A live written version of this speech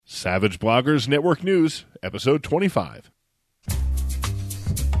Savage Bloggers Network News, episode 25.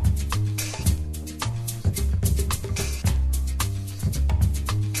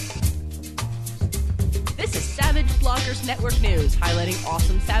 This is Savage Bloggers Network News, highlighting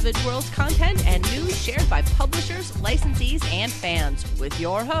awesome Savage Worlds content and news shared by publishers, licensees, and fans. With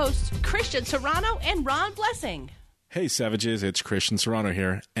your hosts, Christian Serrano and Ron Blessing. Hey, Savages, it's Christian Serrano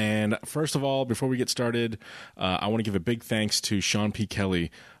here. And first of all, before we get started, I want to give a big thanks to Sean P.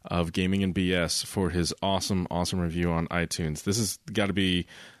 Kelly of Gaming and BS for his awesome review on iTunes. This has got to be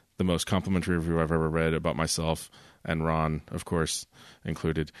the most complimentary review I've ever read about myself, and Ron, of course,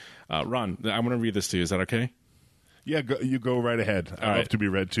 included. Ron, I want to read this to you. Is that okay? Yeah, you go right ahead. I love to be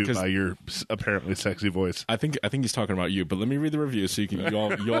read to by your apparently sexy voice. I think he's talking about you, but let me read the review so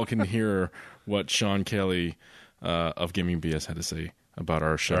you all can hear what Sean Kelly of Gaming BS had to say about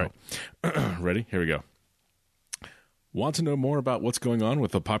our show. Right. Ready? Here we go. Want to know more about what's going on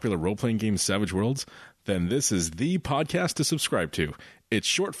with the popular role-playing game Savage Worlds? Then this is the podcast to subscribe to. Its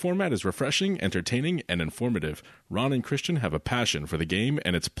short format is refreshing, entertaining, and informative. Ron and Christian have a passion for the game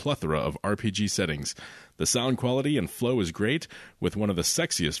and its plethora of RPG settings. The sound quality and flow is great, with one of the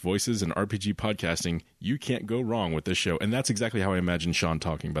sexiest voices in RPG podcasting. You can't go wrong with this show. And that's exactly how I imagine Sean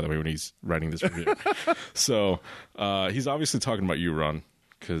talking, by the way, when he's writing this review. So he's obviously talking about you, Ron,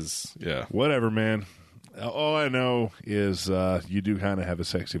 because, yeah. Whatever, man. All I know is you do kind of have a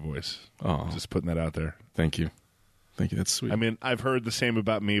sexy voice. Oh, just putting that out there. Thank you. That's sweet. I mean, I've heard the same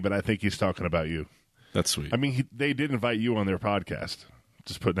about me, but I think he's talking about you. That's sweet. I mean, they did invite you on their podcast.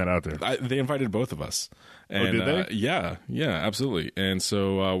 Just putting that out there. They invited both of us. And, did they? Yeah, absolutely. And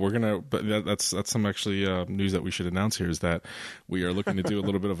so we're gonna. But that's some actually news that we should announce here is that we are looking to do a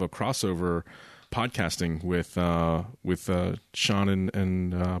little bit of a crossover podcasting with Sean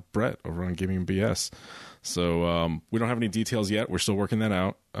and Brett over on Gaming BS. So we don't have any details yet. We're still working that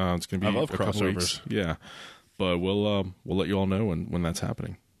out. It's going to be I love a couple crossovers. weeks. Yeah, but we'll let you all know when that's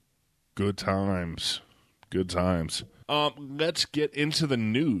happening. Good times. Let's get into the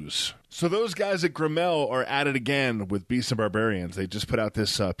news. So those guys at Grimmel are at it again with Beasts and Barbarians. They just put out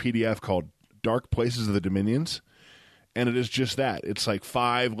this PDF called Dark Places of the Dominions, and it is just that. It's like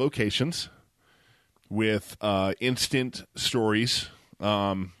 5 locations with instant stories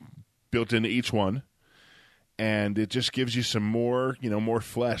built into each one, and it just gives you some more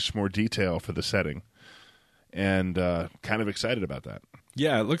flesh, more detail for the setting, and kind of excited about that.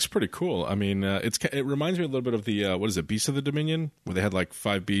 Yeah, it looks pretty cool. I mean, it reminds me a little bit of the Beasts of the Dominion, where they had like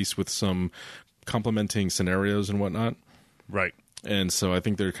 5 beasts with some complementing scenarios and whatnot. Right. And so I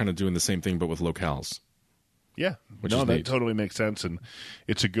think they're kind of doing the same thing, but with locales. Yeah, that totally makes sense, and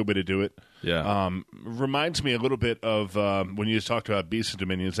it's a good way to do it. Yeah, reminds me a little bit of when you just talked about Beasts of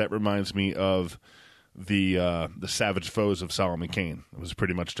Dominions. That reminds me of the Savage Foes of Solomon Kane. It was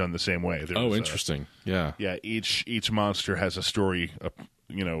pretty much done the same way. Interesting. Yeah. Each monster has a story,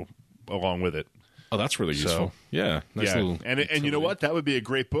 along with it. Oh, that's really useful. Yeah, nice little. And you know what? That would be a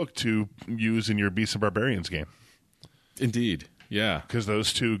great book to use in your Beasts and Barbarians game. Indeed. Yeah, because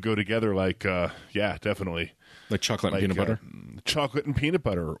those two go together like definitely. Like chocolate and peanut butter? Chocolate and peanut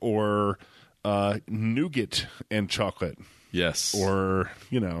butter, or nougat and chocolate. Yes. Or,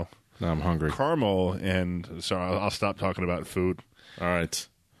 Now I'm hungry. Caramel and... Sorry, I'll stop talking about food. All right.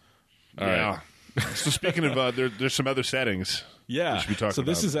 Right. So speaking of... there's some other settings. Yeah. We should be talking so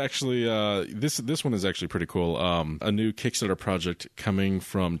this about. Is actually... this one is actually pretty cool. A new Kickstarter project coming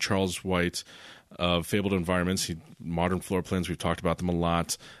from Charles White of Fabled Environments. Modern floor plans. We've talked about them a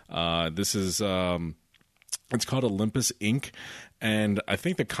lot. This is... It's called Olympus Inc., and I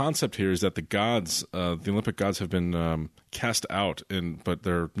think the concept here is that the gods, the Olympic gods, have been cast out, but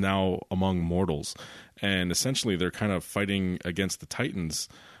they're now among mortals, and essentially they're kind of fighting against the Titans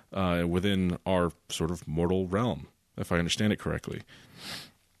within our sort of mortal realm, if I understand it correctly.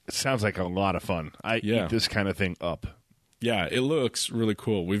 It sounds like a lot of fun. I eat this kind of thing up. Yeah, it looks really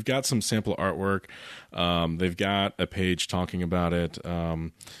cool. We've got some sample artwork. They've got a page talking about it.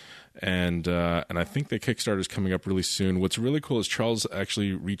 And I think the Kickstarter is coming up really soon. What's really cool is Charles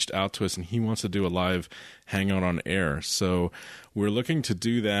actually reached out to us, and he wants to do a live hangout on air. So we're looking to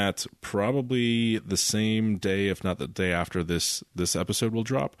do that probably the same day, if not the day after this episode will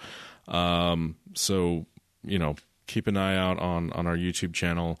drop. So, keep an eye out on our YouTube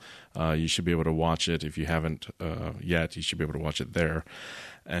channel. You should be able to watch it. If you haven't yet, you should be able to watch it there.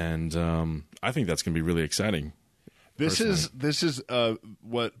 And I think that's going to be really exciting. This is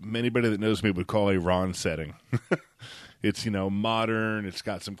what anybody that knows me would call a Ron setting. It's modern. It's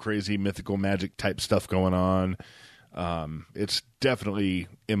got some crazy mythical magic type stuff going on. It's definitely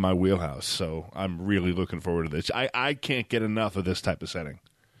in my wheelhouse. So I'm really looking forward to this. I can't get enough of this type of setting.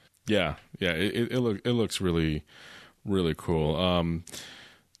 Yeah, it looks really, really cool.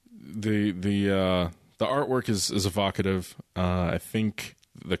 The artwork is evocative. I think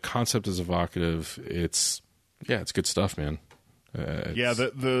the concept is evocative. It's good stuff, man.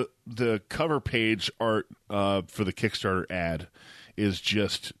 The cover page art for the Kickstarter ad is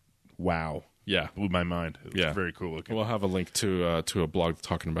just wow. Yeah, blew my mind. It was very cool looking. We'll have a link to a blog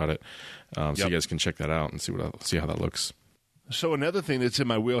talking about it, so you guys can check that out and see how that looks. So another thing that's in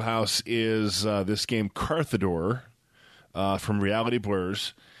my wheelhouse is this game Carthador from Reality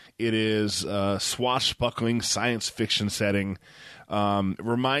Blurs. It is a swashbuckling science fiction setting.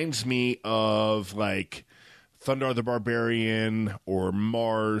 Reminds me of like Thundar the Barbarian or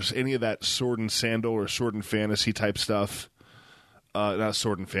Mars, any of that sword and sandal or sword and fantasy type stuff. Not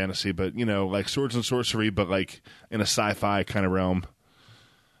sword and fantasy, but like swords and sorcery, but like in a sci-fi kind of realm.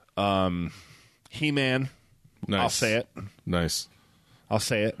 He-Man. Nice. I'll say it. Nice. I'll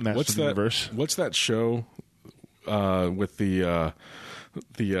say it. Master of the Universe. What's that show with the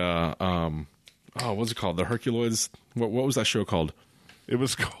what's it called? The Herculoids. What was that show called? It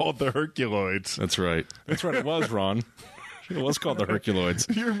was called the Herculoids. That's right. It was, Ron. It was called the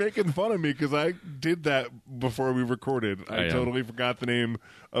Herculoids. You're making fun of me because I did that before we recorded. I totally forgot the name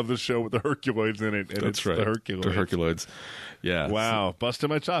of the show with the Herculoids in it. And That's it's right. The Herculoids. The Herculoids. Yeah. Wow. Busting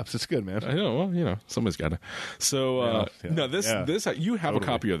my chops. It's good, man. I know. Well, somebody's got to. So, no, this you have a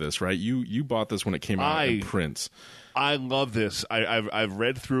copy of this, right? You bought this when it came out in print. I love this. I've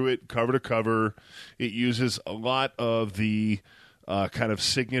read through it cover to cover. It uses a lot of the kind of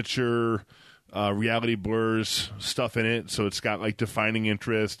signature Reality Blurs stuff in it. So it's got like defining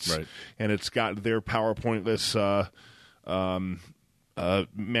interests, right, and it's got their PowerPointless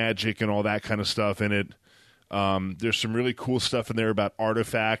magic and all that kind of stuff in it. There's some really cool stuff in there about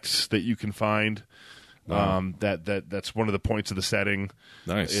artifacts that you can find. Wow. That's one of the points of the setting.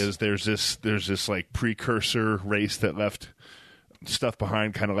 Nice. Is there's this like precursor race that left stuff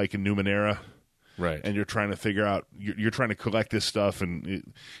behind, kind of like in Numenera. Right. And you're trying to figure out, you're trying to collect this stuff, and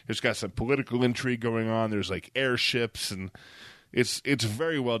it's got some political intrigue going on. There's like airships, and it's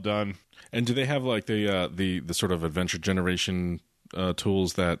very well done. And do they have like the sort of adventure generation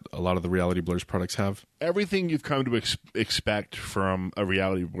tools that a lot of the Reality Blurs products have? Everything you've come to expect from a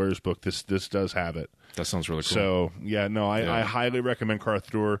Reality Blurs book, this does have it. That sounds really cool. So, I highly recommend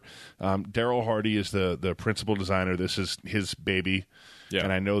Carthador. Daryl Hardy is the principal designer. This is his baby. Yeah.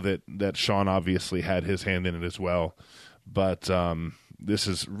 And I know that Sean obviously had his hand in it as well. But this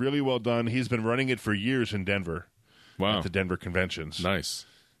is really well done. He's been running it for years in Denver. Wow. At the Denver conventions. Nice.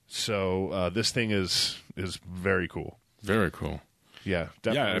 So this thing is very cool. Very cool. Yeah,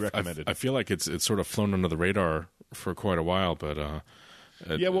 definitely recommended. I feel like it's sort of flown under the radar for quite a while, but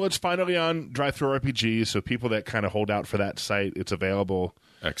it's finally on DriveThruRPG, so people that kind of hold out for that site, it's available.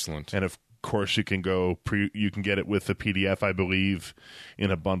 Excellent. And of course, you can you can get it with the PDF, I believe,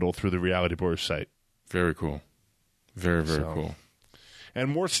 in a bundle through the Reality Blurs site. Very cool. Very, very cool. And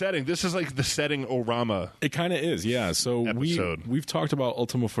more setting. This is like the setting Orama. It kind of is, yeah. So we've talked about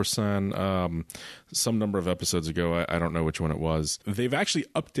Ultima Forsan some number of episodes ago. I don't know which one it was. They've actually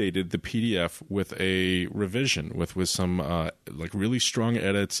updated the PDF with a revision with some like really strong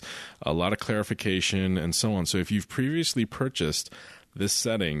edits, a lot of clarification, and so on. So if you've previously purchased this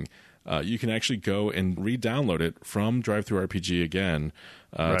setting, you can actually go and re-download it from DriveThruRPG again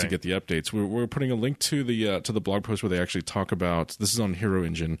to get the updates. We're putting a link to the blog post where they actually talk about. This is on Hero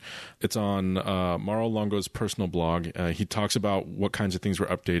Engine. It's on Mauro Longo's personal blog. He talks about what kinds of things were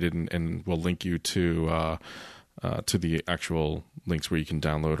updated, and we'll link you to the actual links where you can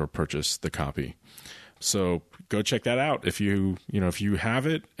download or purchase the copy. So go check that out. If you have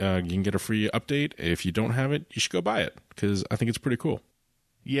it, you can get a free update. If you don't have it, you should go buy it because I think it's pretty cool.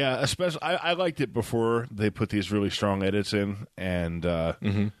 Yeah, especially I liked it before they put these really strong edits in, and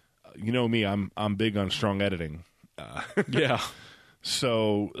you know me, I'm big on strong editing. Yeah,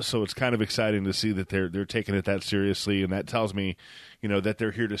 so it's kind of exciting to see that they're taking it that seriously, and that tells me, that they're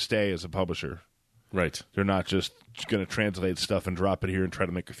here to stay as a publisher. Right. They're not just going to translate stuff and drop it here and try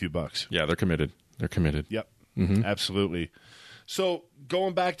to make a few bucks. Yeah, they're committed. Yep, absolutely. So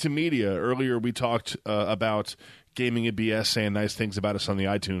going back to media, earlier we talked about Gaming and BS saying nice things about us on the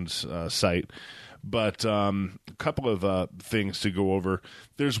iTunes site. But a couple of things to go over.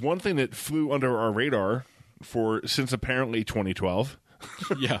 There's one thing that flew under our radar since apparently 2012.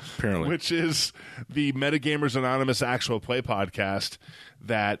 Yeah, apparently. Which is the Metagamers Anonymous Actual Play podcast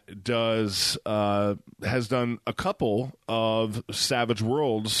that has done a couple of Savage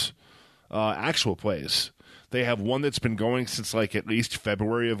Worlds actual plays. They have one that's been going since like at least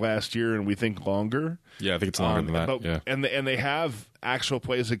February of last year, and we think longer. Yeah, I think it's longer than that. But, yeah. And they have actual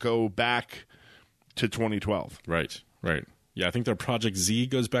plays that go back to 2012. Right. Yeah, I think their Project Z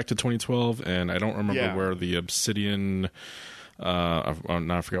goes back to 2012, and I don't remember where the Obsidian. I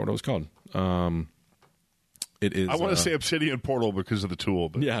forgot what it was called. It is. I want to say Obsidian Portal because of the tool,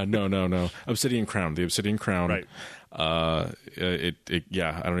 but yeah, no. Obsidian Crown. The Obsidian Crown. Right.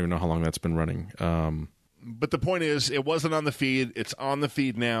 Yeah, I don't even know how long that's been running. But the point is, it wasn't on the feed. It's on the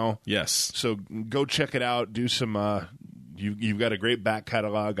feed now. Yes. So go check it out. Do some. You've got a great back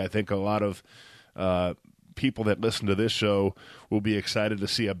catalog. I think a lot of people that listen to this show will be excited to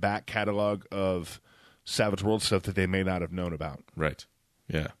see a back catalog of Savage World stuff that they may not have known about. Right.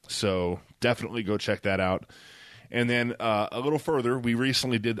 Yeah. So definitely go check that out. And then a little further, we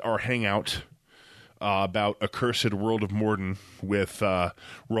recently did our hangout about Accursed World of Morden with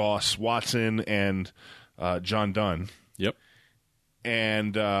Ross Watson and John Dunn. Yep.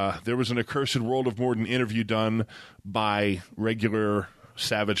 And there was an Accursed World of Morden interview done by regular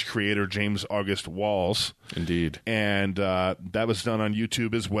Savage creator James August Walls. Indeed. And that was done on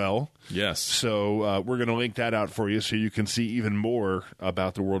YouTube as well. Yes. So we're going to link that out for you so you can see even more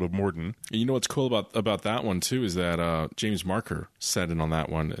about the world of Morden. You know what's cool about that one, too, is that James Marker sat in on that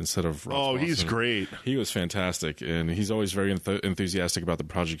one instead of Ross Watson. He's great. He was fantastic, and he's always very enthusiastic about the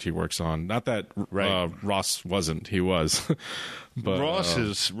project he works on. Not that Ross wasn't. He was. But Ross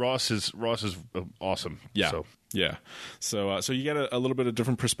is awesome. Yeah. So. Yeah, so you get a little bit of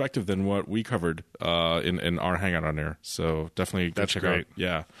different perspective than what we covered in our hangout on air. So definitely go check out.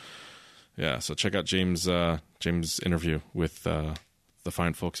 Yeah. So check out James' interview with the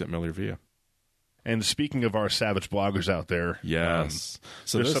fine folks at Miller Via. And speaking of our Savage bloggers out there, yes,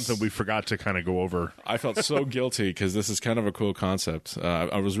 so there's something we forgot to kind of go over. I felt so guilty because this is kind of a cool concept. I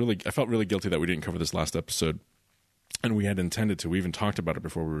felt really guilty that we didn't cover this last episode. And we had intended to. We even talked about it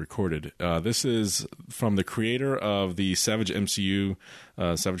before we recorded. This is from the creator of the Savage MCU,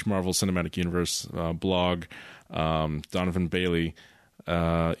 Savage Marvel Cinematic Universe blog, Donovan Bailey.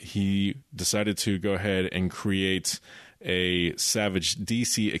 He decided to go ahead and create a Savage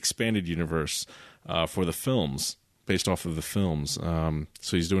DC expanded universe for the films, based off of the films.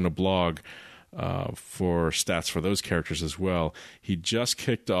 So he's doing a blog for stats for those characters as well. He just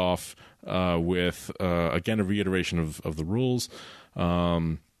kicked off with again a reiteration of the rules,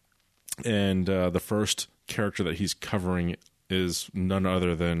 and the first character that he's covering is none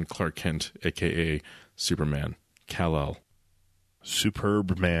other than Clark Kent, aka Superman, Kal-El.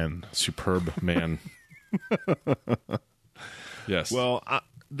 Superb man. Yes. Well,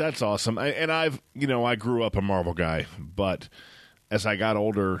 that's awesome. I grew up a Marvel guy, but as I got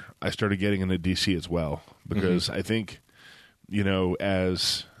older, I started getting into DC as well because I think,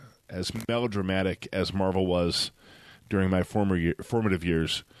 as melodramatic as Marvel was during my formative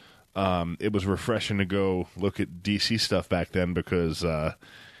years, it was refreshing to go look at DC stuff back then because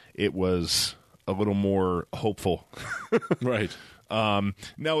it was a little more hopeful. Right.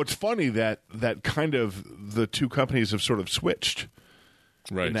 Now, it's funny that kind of the two companies have sort of switched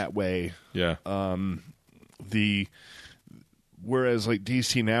in that way. Yeah. Whereas like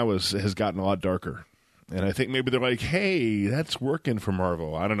DC now has gotten a lot darker. And I think maybe they're like, hey, that's working for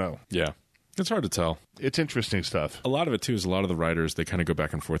Marvel. I don't know. Yeah. It's hard to tell. It's interesting stuff. A lot of it, too, is a lot of the writers, they kind of go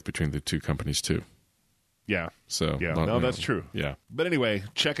back and forth between the two companies, too. Yeah. So yeah. No, that's true. Yeah. But anyway,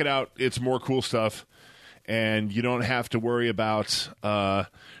 check it out. It's more cool stuff. And you don't have to worry about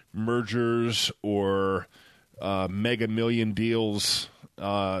mergers or mega million deals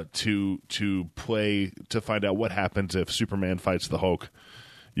to find out what happens if Superman fights the Hulk.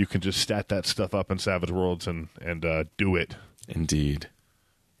 You can just stat that stuff up in Savage Worlds and do it. Indeed.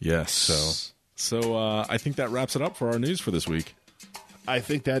 Yes. So I think that wraps it up for our news for this week. I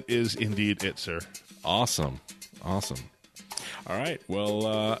think that is indeed it, sir. Awesome. All right.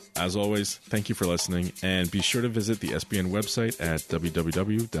 Well, as always, thank you for listening. And be sure to visit the SBN website at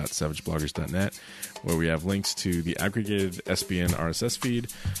www.savagebloggers.net, where we have links to the aggregated SBN RSS feed,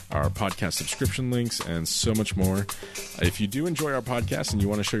 our podcast subscription links, and so much more. If you do enjoy our podcast and you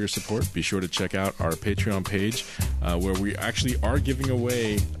want to show your support, be sure to check out our Patreon page, where we actually are giving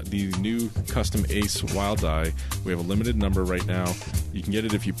away the new custom Ace Wild Die. We have a limited number right now. You can get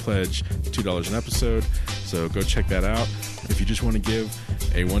it if you pledge $2 an episode, so go check that out. If you just want to give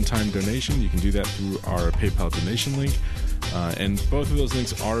a one-time donation, you can do that through our PayPal donation link. And both of those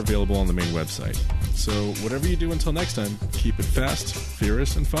links are available on the main website. So whatever you do until next time, keep it fast,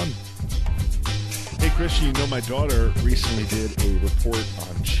 furious, and fun. Hey, Christian, my daughter recently did a report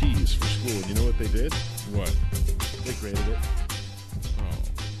on cheese for school. And you know what they did? What? They graded it.